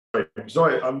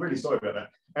Sorry, I'm really sorry about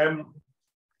that.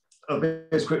 I'll be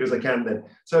as quick as I can then.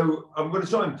 So I'm going to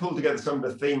try and pull together some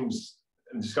of the themes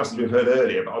and discussions we've heard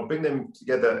earlier, but I'll bring them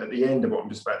together at the end of what I'm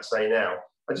just about to say now.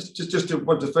 I just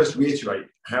want to first reiterate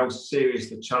how serious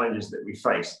the challenges that we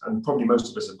face, and probably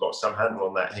most of us have got some handle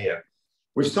on that here.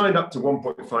 We've signed up to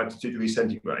 1.5 to 2 degrees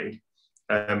centigrade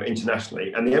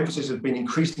internationally, and the emphasis has been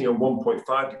increasingly on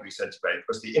 1.5 degrees centigrade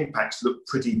because the impacts look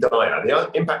pretty dire.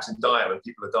 The impacts are dire when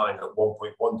people are dying at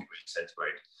 1.1 degrees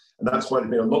centigrade, and that's why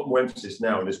there's been a lot more emphasis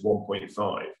now on this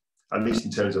 1.5, at least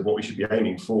in terms of what we should be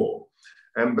aiming for.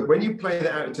 But when you play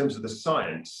that out in terms of the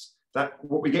science, that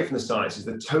what we get from the science is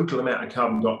the total amount of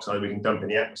carbon dioxide we can dump in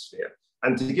the atmosphere.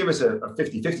 And to give us a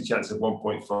 50-50 chance of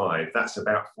 1.5, that's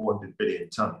about 400 billion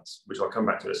tonnes, which I'll come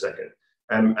back to in a second.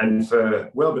 And for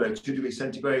well below 2 degrees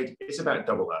centigrade, it's about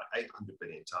double that, 800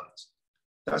 billion tonnes.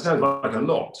 That sounds like a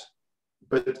lot,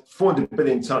 but 400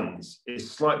 billion tonnes is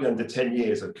slightly under 10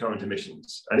 years of current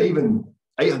emissions, and even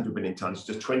 800 billion tonnes is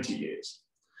just 20 years.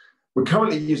 We're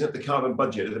currently using up the carbon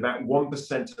budget at about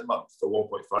 1% a month for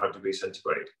 1.5 degrees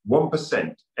centigrade.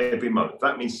 1% every month.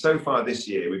 That means so far this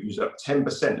year, we've used up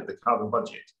 10% of the carbon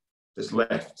budget that's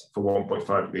left for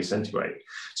 1.5 degrees centigrade.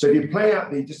 So if you play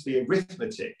out just the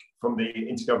arithmetic from the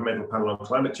Intergovernmental Panel on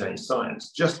Climate Change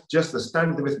Science, just the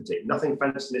standard arithmetic, nothing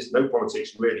fancy in this, no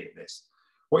politics really in this.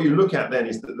 What you look at then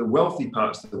is that the wealthy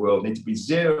parts of the world need to be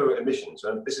zero emissions,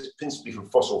 and this is principally from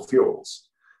fossil fuels,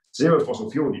 zero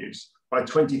fossil fuel use, by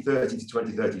 2030 to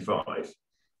 2035.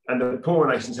 And the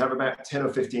poorer nations have about 10 or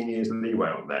 15 years leeway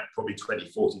on that, probably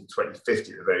 2040 to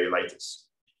 2050 at the very latest.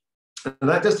 And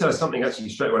that does tell us something actually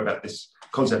straight away about this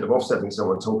concept of offsetting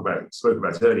someone spoke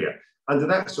about earlier. Under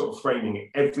that sort of framing,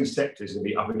 every sector is going to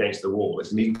be up against the wall.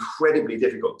 It's going to be incredibly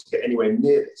difficult to get anywhere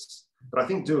near this, but I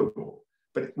think doable.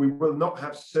 But we will not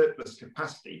have surplus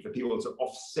capacity for people to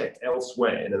offset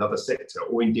elsewhere in another sector,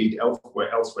 or indeed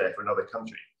elsewhere for another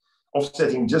country.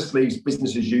 Offsetting just leaves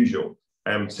business as usual,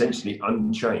 essentially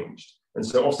unchanged. And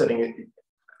so offsetting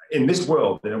in this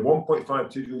world, in a 1.5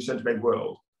 2 degrees centigrade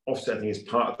world, offsetting is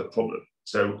part of the problem.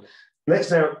 So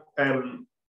let's now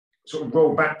sort of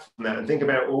roll back from that and think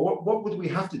about, well, what would we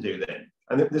have to do then?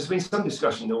 And there's been some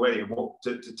discussion already of what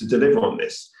to deliver on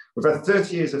this. We've had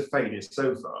 30 years of failure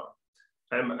so far,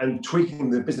 and tweaking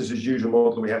the business as usual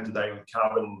model we have today with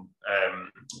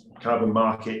carbon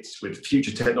markets, with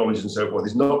future technologies and so forth,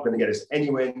 is not going to get us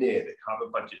anywhere near the carbon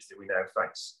budgets that we now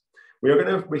face.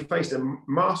 We face a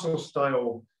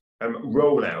Marshall-style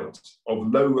rollout of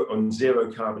low and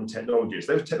zero carbon technologies.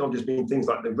 Those technologies being things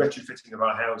like the retrofitting of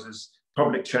our houses,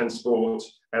 public transport,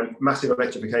 massive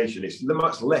electrification. It's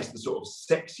much less the sort of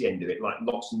sexy end of it, like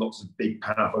lots and lots of big,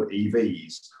 powerful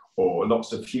EVs or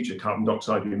lots of future carbon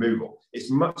dioxide removal. It's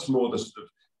much more the sort of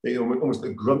almost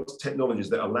the grunt technologies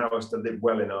that allow us to live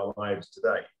well in our lives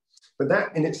today. But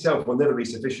that in itself will never be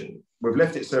sufficient. We've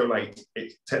left it so late,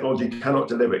 technology cannot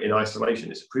deliver it in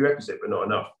isolation. It's a prerequisite, but not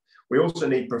enough. We also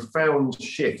need profound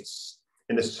shifts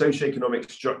in the socioeconomic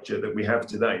structure that we have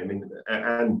today. I mean,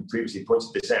 Anne previously pointed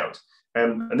this out.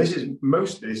 And this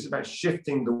is about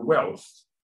shifting the wealth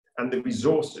and the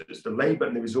resources, the labour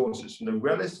and the resources from the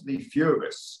relatively few of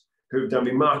us who've done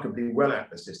remarkably well at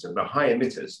the system, the high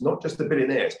emitters, not just the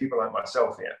billionaires, people like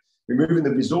myself here, removing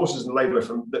the resources and labour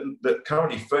from that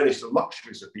currently furnish the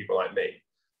luxuries of people like me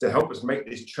to help us make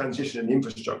this transition in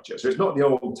infrastructure. So it's not the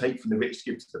old take from the rich,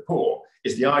 give to the poor.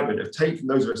 It's the argument of take from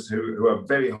those of us who are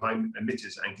very high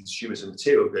emitters and consumers of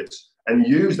material goods and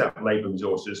use that labour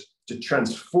resources to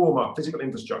transform our physical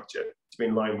infrastructure to be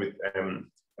in line with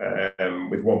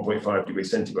 1.5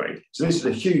 degrees centigrade. So this is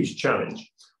a huge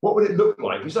challenge. What would it look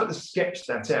like? If we start to sketch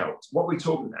that out, what are we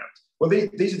talking about? Well,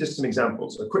 these are just some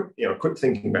examples. A quick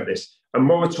thinking about this. A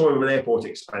moratorium on airport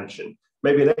expansion.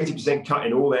 Maybe an 80% cut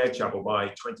in all air travel by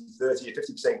 2030, a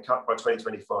 50% cut by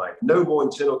 2025. No more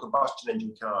internal combustion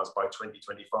engine cars by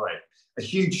 2025. A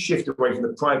huge shift away from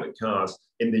the private cars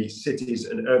in the cities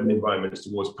and urban environments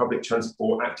towards public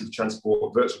transport, active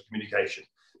transport, virtual communication.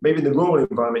 Maybe in the rural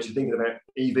environment, you're thinking about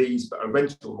EVs, but a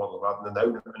rental model rather than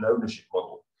an ownership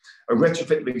model. A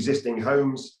retrofit of existing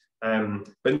homes,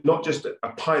 but not just a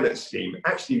pilot scheme,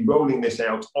 actually rolling this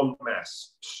out en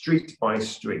masse, street by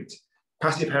street.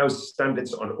 Passive house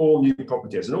standards on all new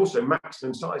properties, and also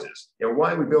maximum sizes.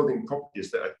 Why are we building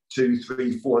properties that are 200,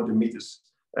 300, 400 meters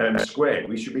squared?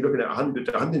 We should be looking at 100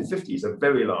 to 150 is a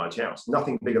very large house,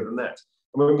 nothing bigger than that.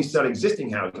 And when we sell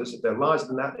existing houses, if they're larger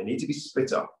than that, they need to be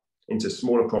split up into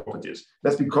smaller properties.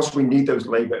 That's because we need those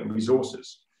labour and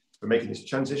resources for making this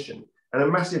transition. And a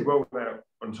massive rollout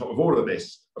on top of all of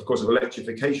this, of course, of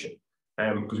electrification.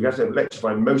 Because we have to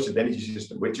electrify most of the energy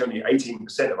system, which only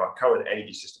 18% of our current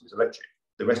energy system is electric.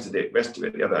 the rest of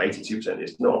it, the other 82%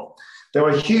 is not. There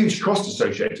are huge costs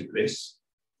associated with this,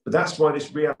 but that's why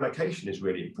this reallocation is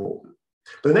really important.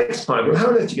 But the next part, well, how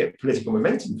on earth do you get political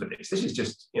momentum for this? This is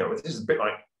just, this is a bit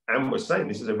like Anne was saying,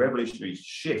 this is a revolutionary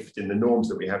shift in the norms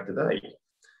that we have today.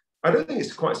 I don't think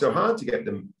it's quite so hard to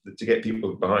get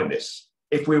people behind this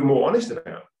if we're more honest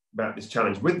about this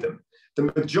challenge with them.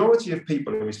 The majority of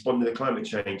people who respond to climate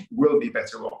change will be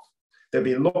better off. There'll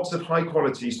be lots of high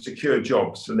quality, secure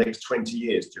jobs for the next 20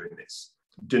 years doing this,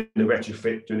 doing the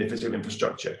retrofit, doing the physical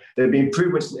infrastructure. There'll be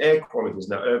improvements in air qualities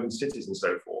in our urban cities and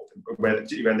so forth,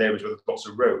 particularly around areas where there's lots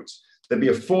of roads. There'll be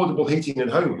affordable heating in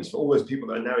homes for all those people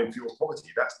that are now in fuel poverty.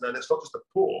 That's not just the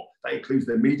poor, that includes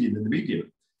the median and the medium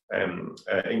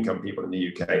income people in the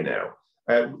UK now.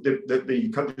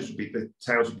 The countries would be, the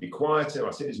towns would be quieter,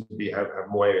 our cities would have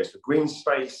more areas for green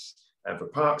space and for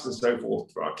parks and so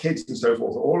forth, for our kids and so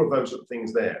forth, all of those sort of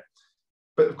things there.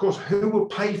 But of course, who will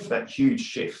pay for that huge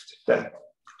shift, for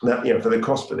the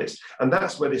cost for this? And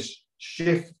that's where this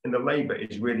shift in the labour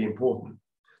is really important.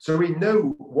 So we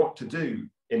know what to do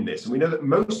in this, and we know that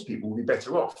most people will be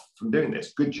better off from doing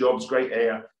this. Good jobs, great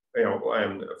air,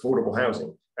 affordable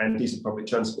housing, and decent public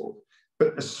transport.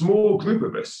 But a small group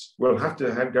of us will have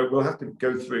to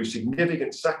go through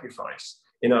significant sacrifice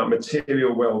in our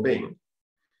material well-being.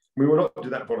 We will not do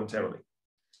that voluntarily.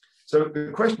 So the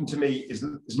question to me is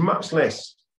much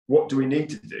less what do we need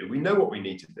to do? We know what we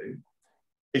need to do.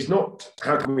 It's not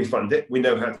how can we fund it? We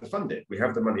know how to fund it. We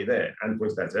have the money there. And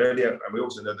was that earlier, and we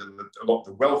also know that a lot of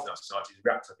the wealth in our society is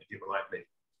wrapped up in people like me.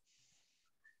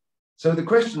 So the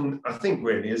question I think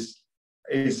really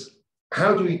is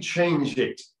how do we change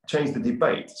the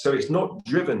debate so it's not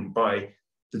driven by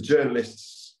the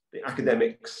journalists, the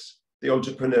academics, the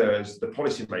entrepreneurs, the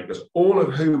policymakers, all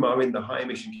of whom are in the high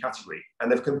emission category,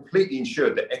 and they've completely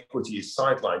ensured that equity is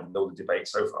sidelined in all the debate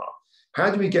so far.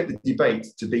 How do we get the debate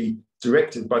to be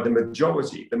directed by the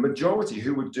majority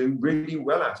who would do really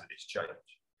well out of this change?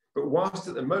 But whilst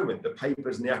at the moment, the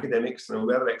papers and the academics and all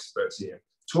the other experts here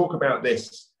talk about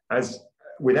this as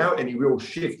without any real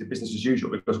shift to business as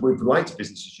usual, because we've liked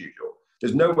business as usual,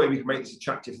 there's no way we can make this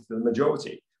attractive to the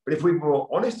majority. But if we were more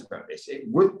honest about this, it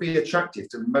would be attractive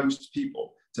to most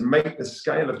people to make the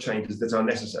scale of changes that are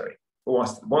necessary. But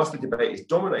whilst the debate is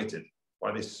dominated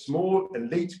by this small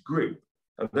elite group,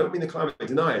 and I don't mean the climate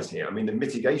deniers here, I mean the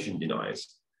mitigation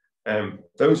deniers,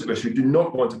 those of us who do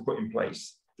not want to put in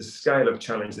place the scale of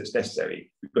challenge that's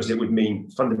necessary, because it would mean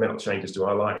fundamental changes to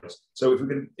our lives. So if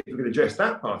we could address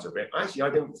that part of it, actually, I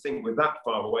don't think we're that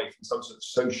far away from some sort of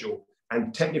social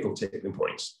and technical tipping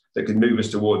points that could move us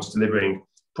towards delivering,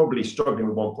 probably struggling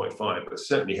with 1.5, but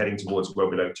certainly heading towards well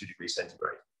below 2 degrees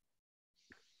centigrade.